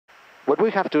what we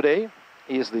have today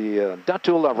is the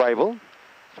Datul arrival,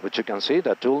 which you can see,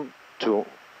 Datul to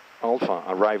Alpha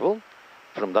arrival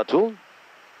from Datul.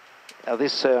 At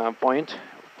this point,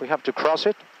 we have to cross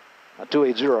it at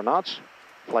 280 knots,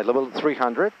 flight level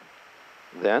 300.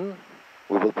 Then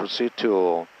we will proceed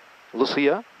to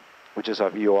Lucia, which is a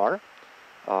VOR.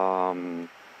 And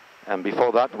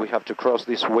before that, we have to cross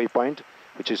this waypoint,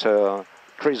 which is 30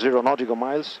 nautical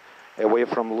miles away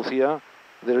from Lucia.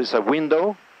 There is a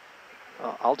window,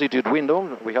 altitude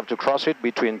window. We have to cross it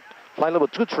between flight level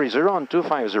 230 and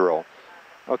 250.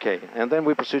 Okay, and then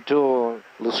we proceed to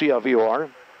Lucia VOR.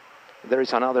 There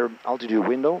is another altitude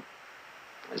window,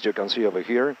 as you can see over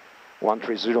here,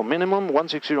 130 minimum,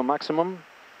 160 maximum,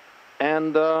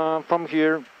 and from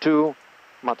here to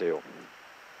Mateo.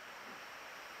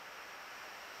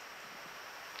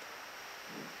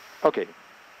 Okay.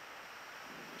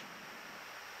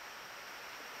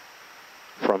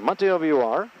 From Mateo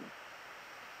VOR,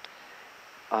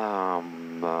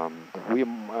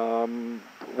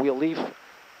 we'll leave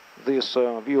this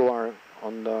VOR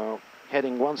on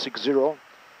heading 160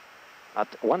 at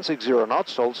 160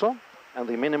 knots also, and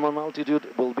the minimum altitude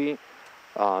will be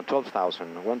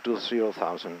 12,000,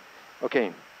 120,000.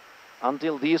 Okay,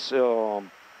 until this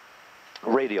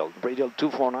radial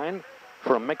 249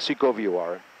 from Mexico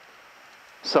VOR.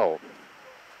 So,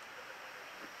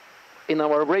 in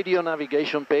our radio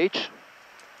navigation page,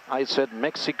 I said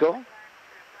Mexico,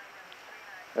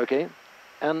 okay,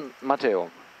 and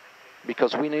Mateo,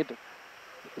 because we need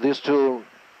these two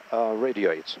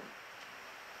radio aids.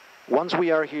 Once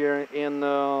we are here in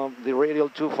the radial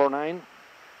 249,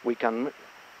 we can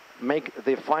make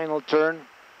the final turn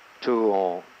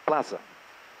to Plaza,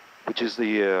 which is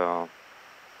the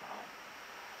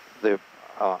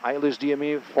ILS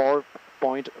DME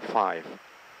 4.5.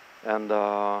 And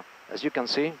as you can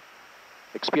see,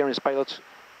 experienced pilots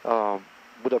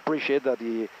would appreciate that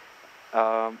the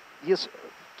this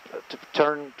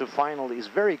turn to final is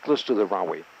very close to the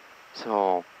runway.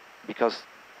 So, because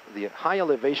the high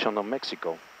elevation of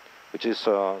Mexico, which is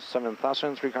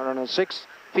 7,306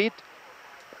 feet,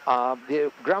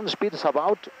 the ground speed is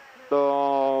about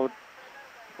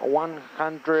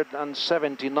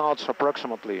 170 knots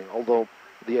approximately, although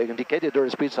the indicated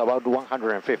airspeed is about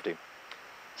 150.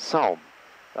 So,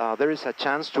 there is a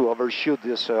chance to overshoot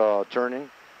this turning,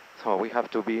 so we have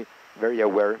to be very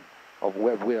aware of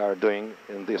what we are doing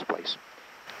in this place.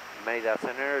 Merida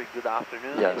Center, good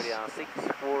afternoon. Yes. Iberia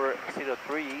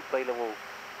 6403, flight level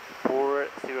 400.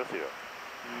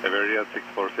 Iberia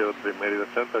 6403, Merida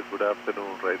Center, good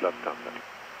afternoon, right left contact.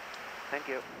 Thank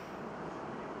you.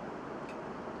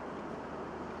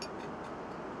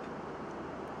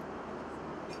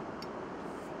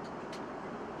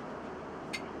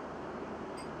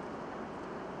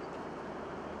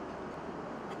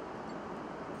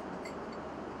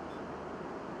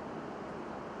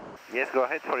 Yes, go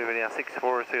ahead for Iberia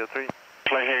 6403.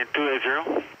 Flight heading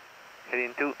 280.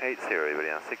 Heading 280,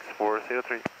 Iberia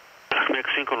 6403. MEX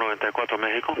 594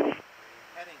 México.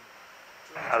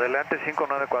 Adelante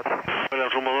 594. El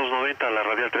rumbo 290 a la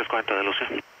radial 340 de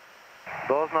Lucia.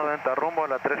 290 rumbo a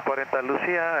la 340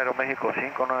 Lucia, Aeroméxico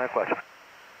 594.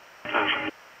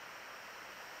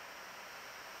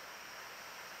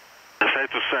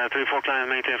 Citrus 34 climb,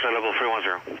 maintain flight level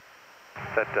 310.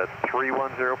 Set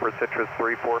 310 for Citrus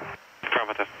 34.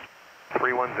 Affirmative.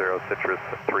 310 Citrus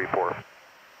 34.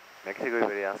 Mexico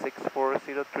Iberia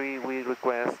 6403, we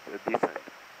request a descent.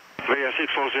 Iberia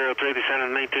 6403, descend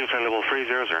and maintain flight level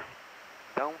 300.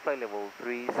 Down flight level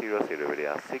 300,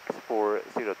 Iberia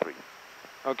 6403.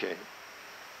 Okay.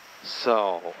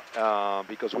 So,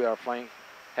 because we are flying,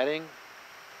 heading,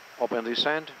 open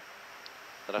descent,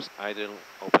 thrust idle,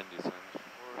 open descent.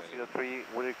 403,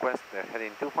 we request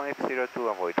heading 250 to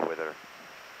avoid weather.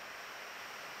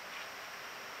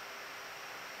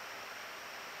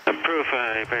 Approve,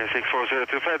 Iberia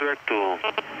 6402, fly direct to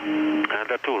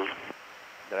Datul.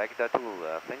 Direct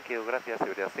Datul, thank you, gracias,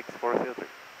 Iberia 6403.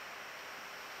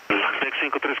 MEX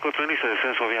 534, inicio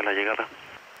descenso vía la llegada.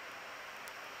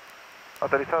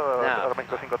 Autorizado, Now,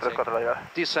 Aeroméxico 534 la llegada.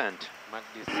 Descent.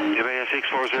 Iberia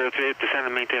 6403, descend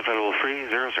and maintain flight level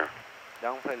 300.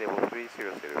 Down flight level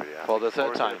 300, Iberia For the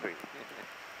third time.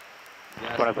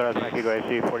 Buenos Aires, Mexico,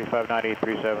 AC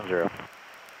 4590-370.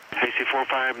 AC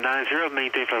 4590,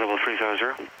 maintain flight level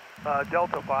 300.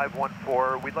 Delta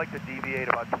 514, we'd like to deviate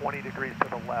about 20 degrees to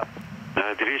the left.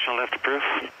 Deviation left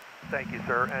approved. Thank you,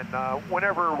 sir. And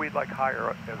whenever we'd like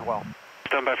higher as well.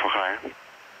 Stand by for higher.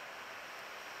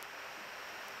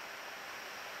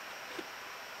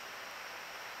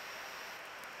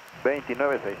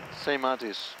 Same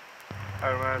Atis.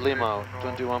 Lima,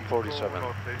 2147.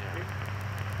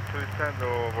 Solicitando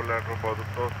volar rumbo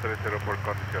 230 por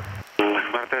condición.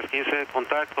 Martes 15,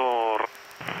 contacto.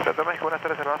 Centro México, buenas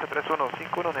tardes, base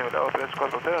 3151, nivelado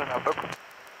 340 en autoc.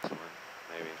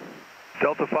 Maybe.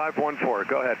 Delta 514,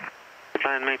 go ahead.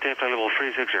 Plan maintain flight level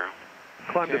 360.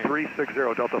 Climb to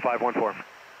 360, Delta 514.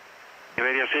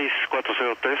 Iberia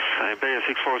 6403, Iberia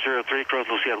 6403, cross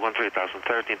Lucia at 13,000,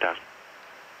 13,000.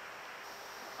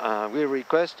 We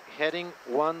request heading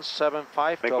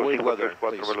 175 to await weather,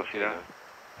 please. Velocidad.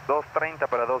 230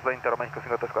 para 220, Aeroméxico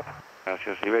 534.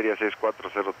 Gracias, Iberia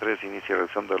 6403, inicia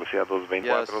reducción de velocidad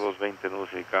 224, 220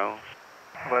 nudos indicados.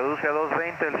 Reduce a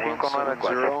 220, el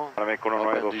 594. Aeroméxico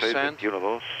 1926,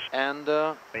 21-2. And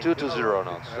 220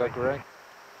 knots, is that correct?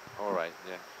 All right,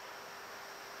 yeah.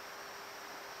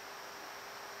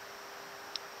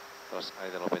 Cross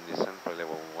idle open descent for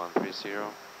level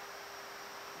 130.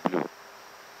 Blue.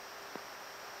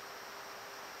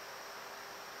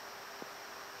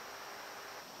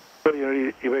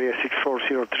 Iberia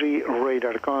 6403,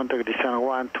 radar contact, descent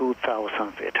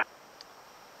 12,000 feet.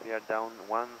 We are down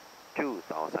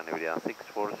 12,000, Iberia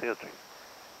 6403.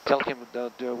 Tell him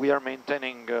that we are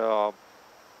maintaining 200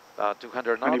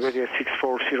 knots. Iberia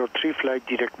 6403, flight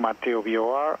direct Mateo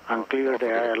VOR, and clear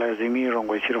the ILS DME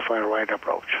runway 05 right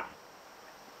approach.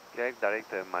 Okay,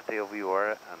 direct Mateo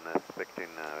VOR and expecting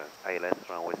ILS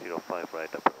runway 05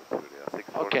 right approach, Iberia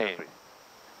 6403. Okay.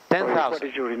 What 10,000.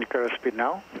 is your indicator speed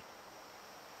now?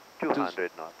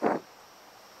 200 knots.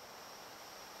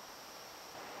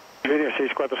 Iberia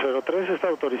 6403, está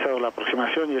autorizado la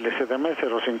aproximación y el STM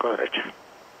 05 derecha.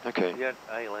 Okay. Cleared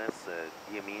ILS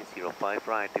DME 05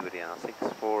 right, Iberia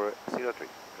 6403.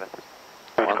 Gracias.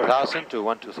 1,000 to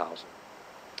 12,000.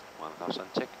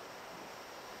 1000 check.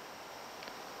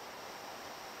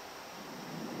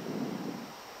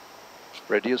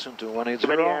 Reducing to 180.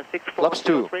 Iberia Flaps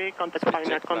 2. 6403, contact Check, final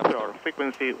check, control, flaps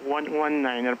frequency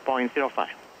 119.05.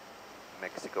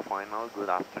 Mexico final, good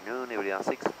afternoon, Iberia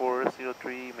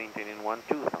 6403, maintaining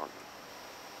 12,000.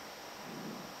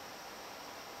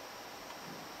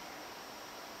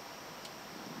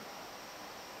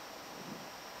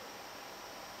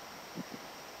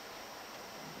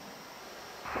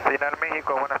 Final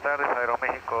México, buenas tardes,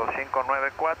 Aeroméxico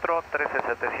 594,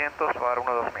 13700, FAR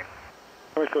 12000.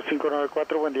 México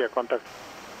 594, buen día, contact.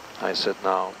 I said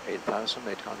now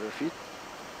 8,800 feet.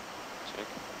 Check.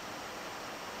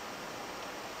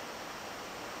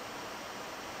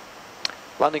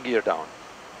 Landing gear down.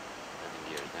 Landing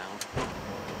gear down.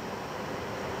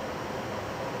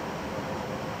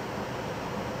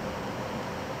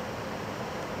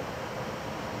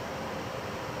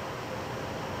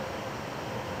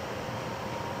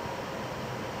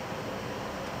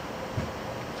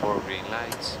 Four green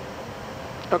lights.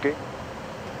 Okay.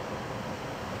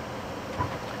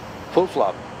 Full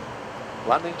flap.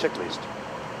 Landing checklist.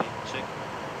 Check.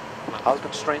 Hull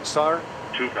constraint star.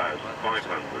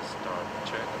 2,500. Start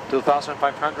check.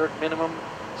 2,500 minimum.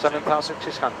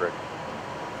 7,600. Check.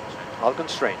 Hull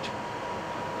constraint.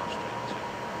 Constraint check.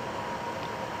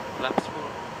 Flaps full.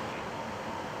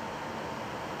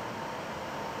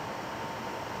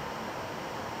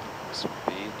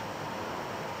 Speed.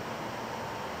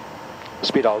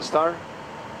 Speed all star.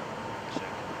 Check.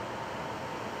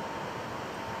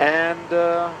 And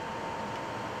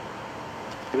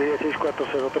Iberia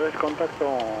 6403, contacto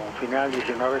final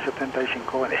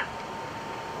 1975, buen día.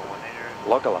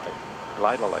 lock alight.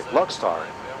 Light alight. Lock star.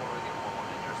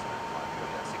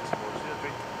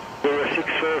 Iberia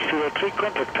 6403,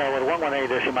 contact tower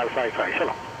 118.55,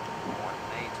 shalom.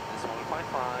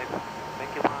 18.55.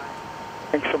 Thank you, bye.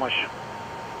 Thanks so much.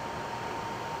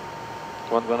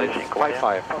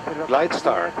 11855. Light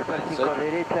star.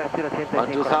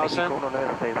 12,000.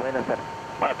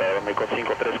 Aeroméxico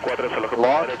 534, solo que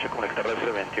Lock. derecha con el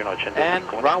terrestre 2185. And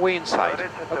runway inside.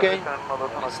 Okay.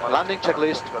 Landing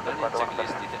checklist.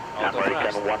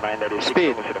 American 1986,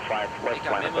 Speed. 5 west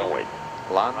line runway.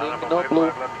 Landing no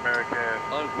blue.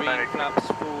 All green flaps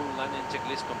full. Landing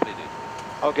checklist completed.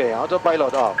 Okay,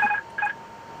 autopilot off.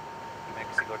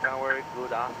 Mexico Tower,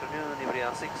 good afternoon,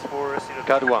 Iberia 6403.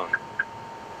 Cut 1.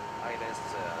 ILS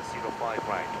 05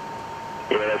 right.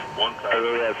 Iberia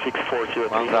 6403,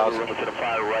 1,000.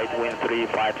 05, right wind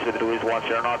 35 degrees,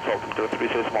 10 knots, open to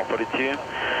 36, small 42,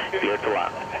 clear to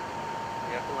land.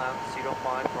 Clear to land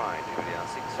 05 right, Iberia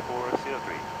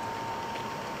 6403.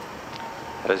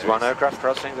 There's one aircraft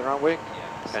crossing the runway.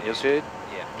 Yeah. Can you see it?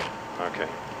 Yeah. Okay.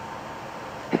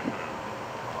 We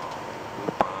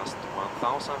passed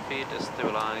 1,000 feet,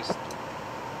 stabilized.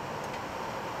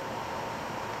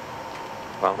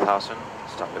 1,000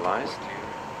 stabilized. Clear.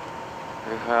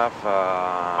 We have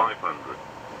 500.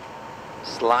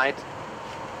 slight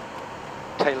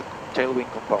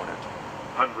tailwind component.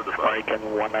 100 above. American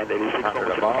 1986,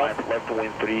 100 above. left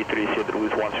wind 330,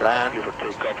 cruise 10, Land. clear for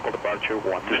takeoff, call departure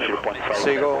 120.5.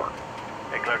 Seagull.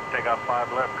 Clear to take off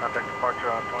 5 left, contact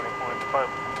departure on 20.5.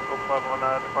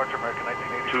 051 departure, American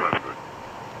 1986. 200.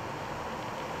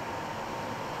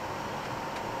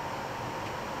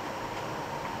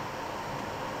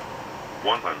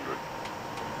 100.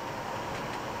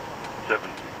 70,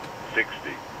 60,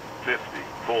 50,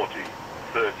 40,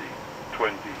 30,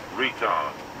 20,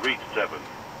 retard, reach 7.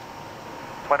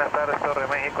 Buenas tardes, Torre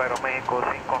México, Aeroméxico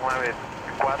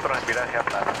 594 en viraje a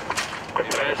plaza.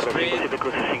 Comprende 57,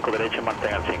 cruce 5 derecha,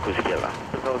 mantenga 5 izquierda.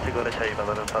 5 derecha y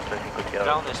 5 izquierda.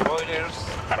 Ground spoilers.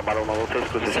 Armado 126,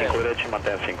 cruce 5 derecha,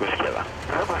 mantenga 5 izquierda.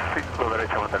 5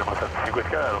 derecha, mantenemos 5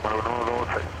 izquierda, Armado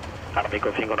 126.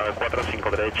 Armico 594,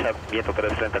 5 derecha, viento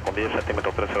 330 con 10,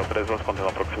 centímetro 3032,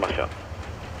 continúa aproximación.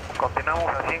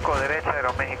 Continuamos a 5 derecha,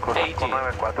 Aeroméxico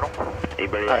 594.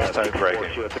 Iberia Airbus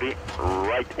A340-600,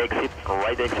 right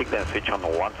exit, then switch on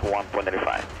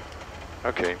 121.85.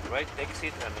 Okay. Right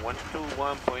exit and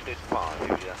 121.85.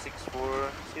 Iberia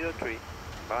 6403.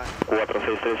 Bye.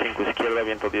 4635 izquierda,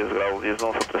 viento 10 grados 10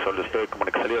 knots, 3 sol despegue,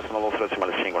 comunica salidas 1, 2, 3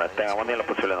 decimales 5, tenga buen día, lo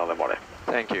posible no demore.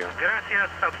 Thank you. Gracias,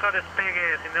 auto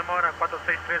despegue sin demora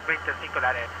 46325 el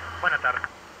área. Buenas tardes.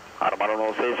 Armar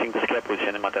 165 izquierda,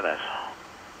 posición y mantener.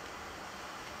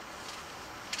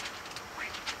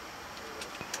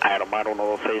 Armar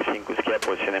 1265 izquierda,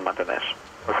 posición y mantener.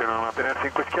 Posición y mantener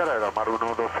 5 izquierda, Armar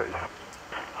 126.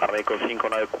 Armeico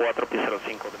 594, pizarro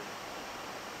 5.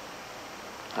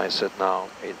 I set now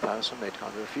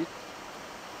 8,800 feet.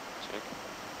 Check.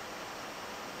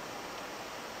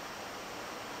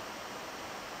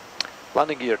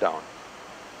 Landing gear down.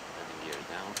 Landing gear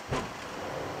down.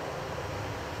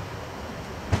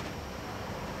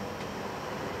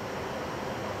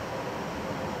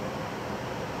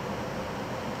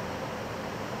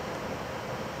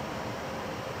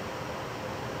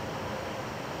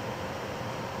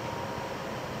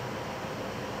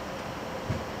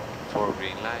 Four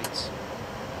green lights.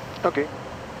 Okay.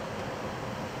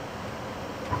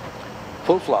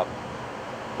 Full flap.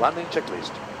 Landing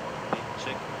checklist.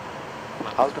 Check.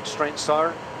 Hull constraints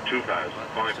are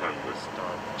 2,500.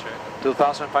 Start check.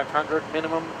 2,500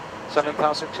 minimum,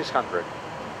 7,600.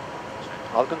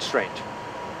 Hull constraint.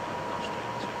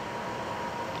 Constraint check.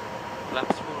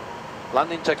 Flaps full.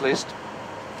 Landing checklist.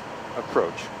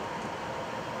 Approach.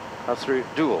 F3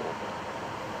 dual.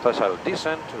 Facile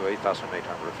descent to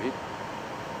 8,800 feet.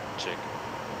 Check.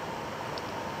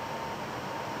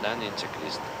 Landing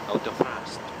checklist. Auto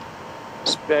thrust.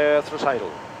 Spare thrust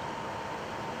idle.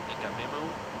 Make a memo.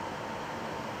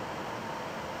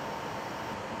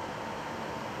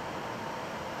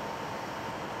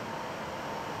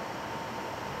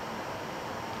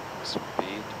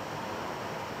 Speed.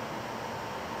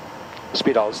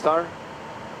 Speed all star.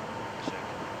 Check.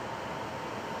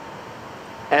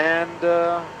 And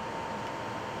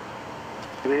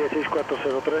Iberia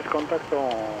 6403, contacto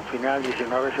final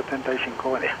 1975,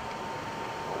 buen día.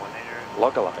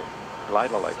 lock alight.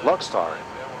 Light alight. Lock star.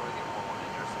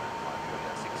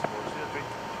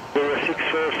 Iberia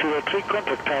 6403,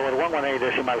 contact tower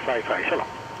 118.55, shalom.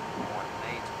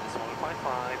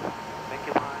 118.55. Thank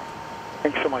you, bye.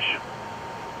 Thanks so much.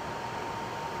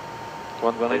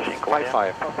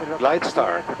 118.55. Glide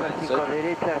star.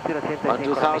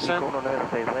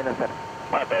 1,000.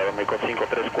 Bueno, Aeroméxico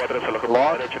 534, solo que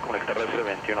Lock. derecha, comunica terrestre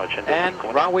 2185. And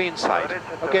runway inside.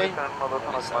 Okay.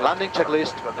 Landing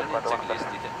checklist. Landing checklist.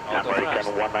 Auto American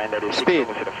thrust. 1986, Speed.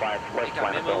 05, west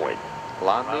line, don't wait.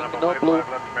 Landing no blue.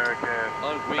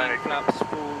 All green flaps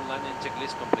full. Landing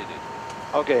checklist completed.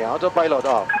 Okay, autopilot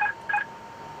off.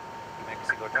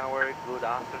 Mexico Tower, good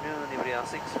afternoon. Iberia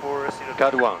 6403.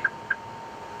 Cut 1.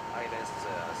 ILS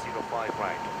 05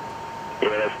 right.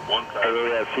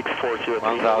 Iberia 6403,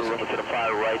 1,000.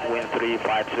 05, right wind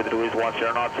 350 degrees, 10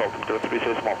 knots, altimeter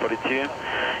 30, small 42,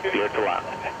 clear to land.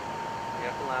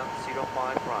 Clear to land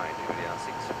 05 right. Iberia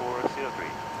 6403.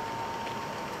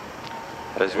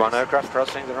 There's one aircraft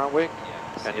crossing the runway.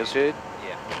 Yeah. Can you see it?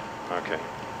 Yeah. Okay.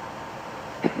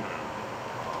 We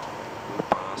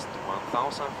passed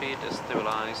 1,000 feet,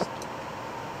 stabilized.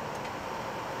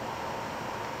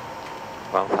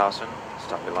 1,000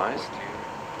 stabilized.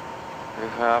 We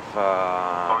have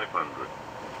 500.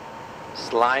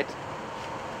 slight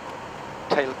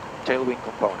tailwind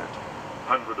component.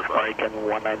 100 above. American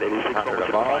 1986, 100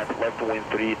 above. left wind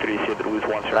 330 degrees,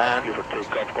 10 Land. clear for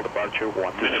takeoff, call departure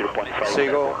 120.5.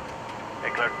 Seagull.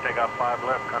 Clear to take off 5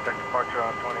 left, contact departure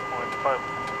on 20.5. 051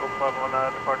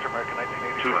 departure, American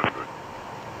 1986. 200.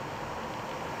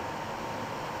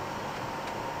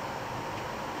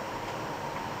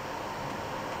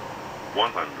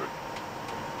 100,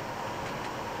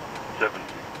 70,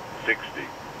 60,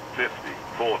 50,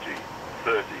 40,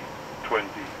 30, 20,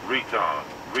 retard,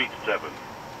 reach 7.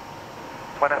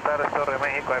 Buenas tardes, Torre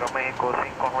México, Aeroméxico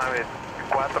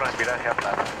 594 en viraje a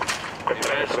plaza.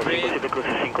 Siete cruce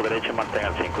 5 derecha, mantenga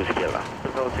el 5 izquierda.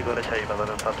 5 derecha y nos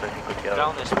dan 5 izquierda.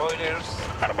 Ground spoilers.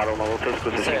 Armar 126,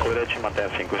 cruce 5 derecha y mantenga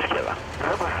el 5 izquierda.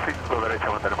 5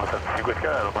 derecha, mantenemos el 5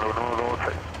 izquierda, Armar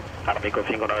 126. Armico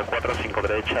 594, 5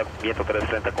 derecha, viento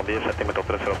 330 con 10, centímetro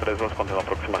 3032, continúa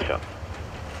aproximación.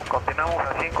 Continuamos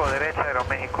a 5 derecha,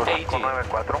 Aeroméxico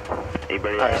 594.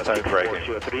 Iberia Airbus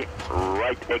A340-600,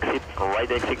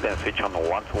 right exit, then switch on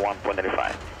 1 to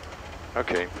 1.85.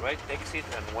 Okay. Right exit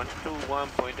and 1 to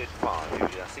 1.85.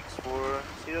 Iberia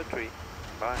 6403.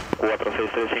 Bye.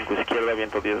 4635 izquierda,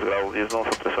 viento 10 grados 10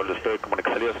 knots, 3 sol despegue,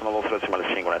 comunica salida, 123 decimales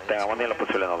 5, tenga buen día, la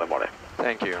posible no demore.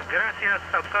 Thank you. Gracias,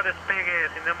 auto despegue,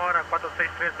 sin demora,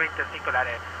 46325 la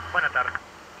área. Buenas tardes.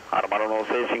 Armar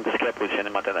 126, 5 izquierda, posición y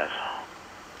mantener.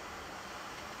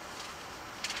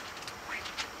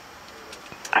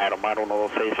 Armar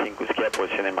 126, 5 izquierda,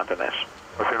 posición y mantener.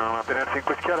 Posición y mantener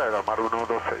 5 izquierda, Armar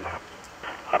 126.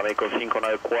 Armico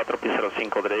 594, pisero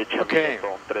 5 derecha, Okay.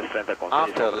 330 con 6.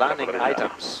 After landing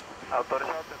items.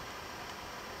 Autorizado.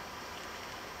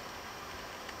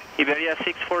 Iberia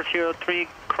 6403,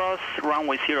 cross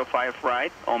runway 05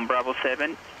 right on Bravo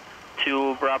 7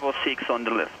 to Bravo 6 on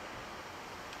the left.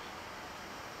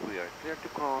 We are clear to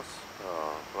cross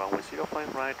runway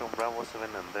 05 right on Bravo 7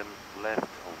 and then left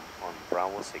on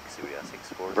Bravo 6, Iberia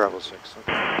 64. Bravo 6.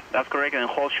 Okay. That's correct, and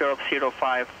hold short of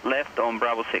 05 left on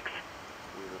Bravo 6.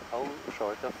 We will hold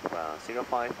short of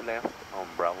 05 left on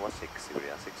Bravo 6,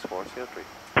 Iberia 6403.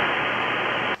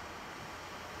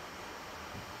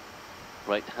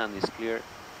 Right hand is clear.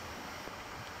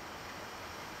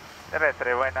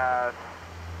 Terrestre, buenas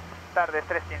tardes,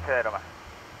 315 de Aeromar.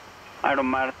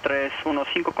 Aeromar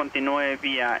 315 continúe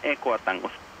vía Eco a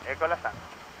Tangos. Eco las Tangos.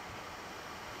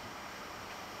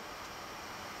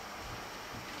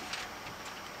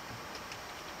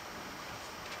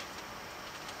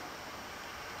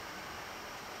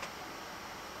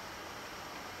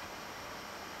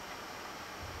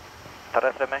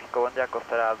 Terrestre México, buen día,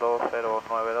 costera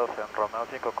 2092 en Romeo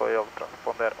 5, código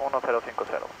transponder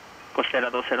 1050. Costera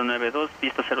 2092,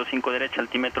 pista 05 derecha,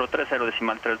 altímetro 30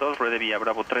 decimal 32, ruede vía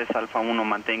Bravo 3, Alfa 1,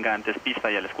 mantenga antes pista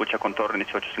y a la escucha con torre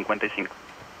 1855.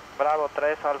 Bravo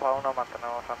 3, Alfa 1,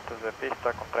 mantenemos antes de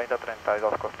pista con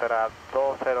 3032, costera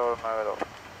 2092.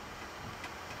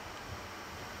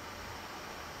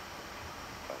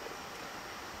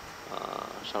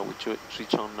 Shall we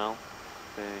switch on now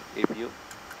the APU?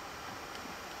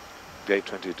 Gate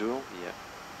 22. Yeah.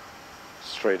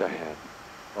 Straight ahead.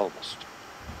 Almost.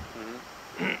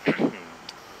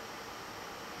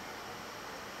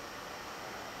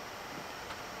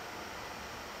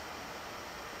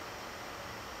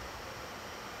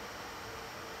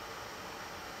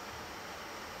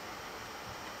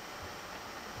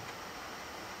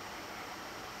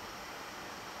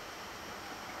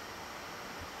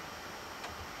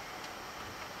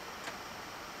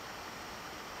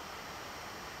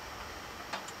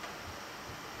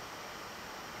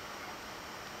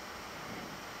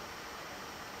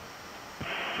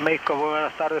 México, muy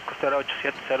buenas tardes, costera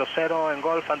 8700 en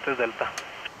Golf, antes Delta.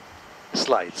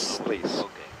 Slides, please.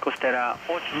 Okay. Costera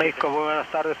 8. México, muy buenas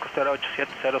tardes, costera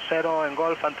 8700 en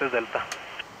Golf, antes Delta.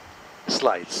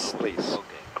 Slides, please.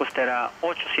 Okay. Costera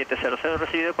 8700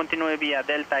 recibido, continúe vía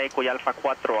Delta, Eco y Alfa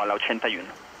 4 a la 81.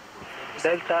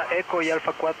 Delta, Eco y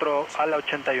Alfa 4 a la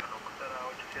 81.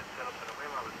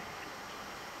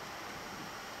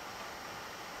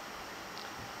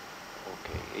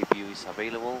 Okay, APU is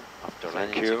available after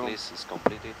Thank landing you. checklist is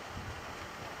completed.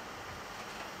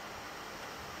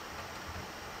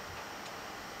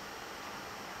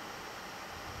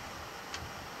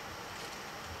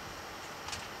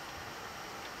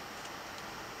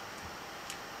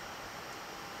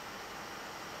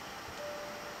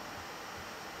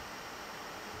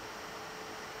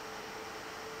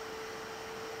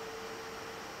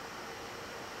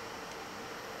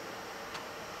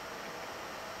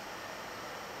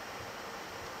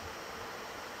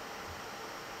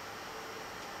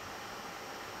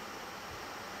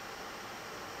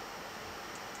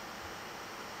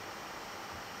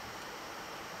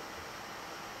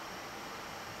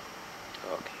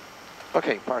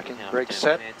 Okay, parking, Yeah, brake 10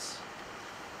 set. minutes.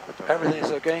 Everything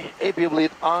is okay. APU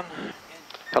bleed on.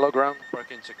 Hello, ground.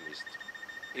 Parking checklist.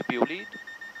 APU lead,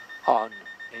 On.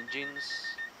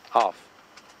 engines, Off.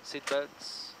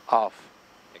 seatbelts, Off.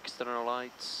 external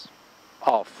lights,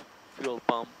 Off. fuel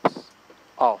pumps,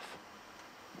 Off.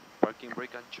 parking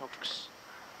brake and chocks,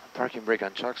 Parking brake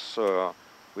and chocks.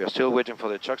 We are still waiting for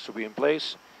the chocks to be in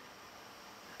place.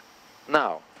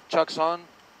 Now, chocks on.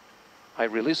 I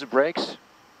release the brakes.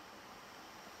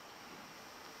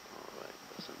 Alright,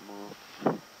 doesn't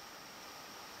move.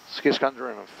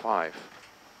 605.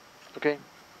 Okay.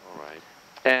 Alright.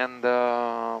 And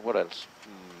what else?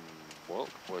 Well,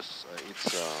 pues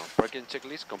it's parking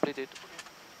checklist completed.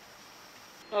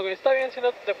 Ok, está bien, si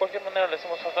no, de cualquier manera le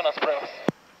hacemos unas pruebas.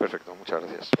 Perfecto, muchas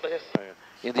gracias. Gracias.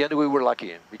 In the end, we were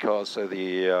lucky because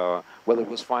the weather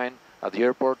was fine at the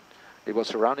airport. It was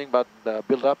surrounding but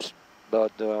build-ups,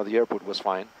 but the airport was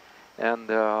fine. And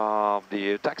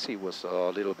the taxi was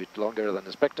a little bit longer than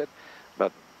expected,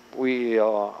 but we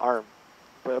are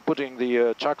putting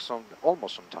the chocks on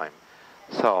almost on time.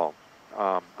 So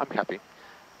I'm happy.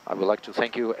 I would like to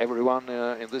thank you, everyone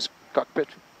in this cockpit,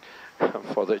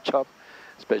 for the job,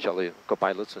 especially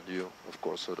co-pilots and you, of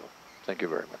course, Udo. Thank you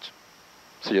very much.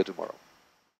 See you tomorrow.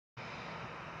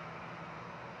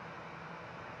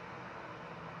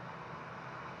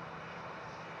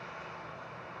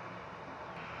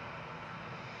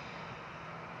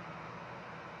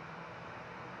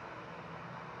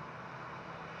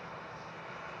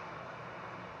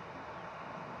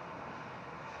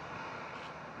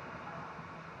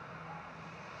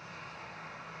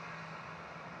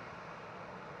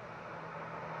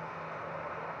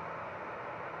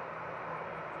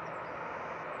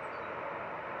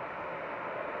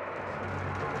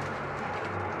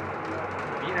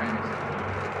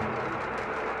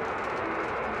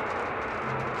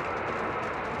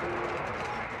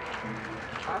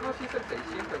 Ah, no, sí es el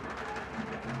 600, ¿no?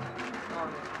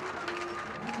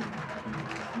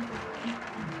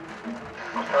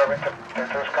 Solamente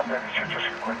entonces cambia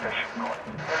 1855.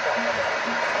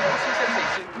 No, sí es el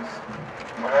 600.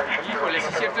 Híjole, si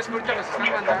es cierto, es que ahorita los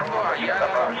están mandando allá a la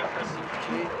otra, sí.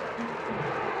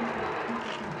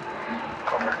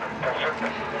 Correcto, entonces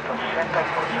 260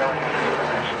 por 7.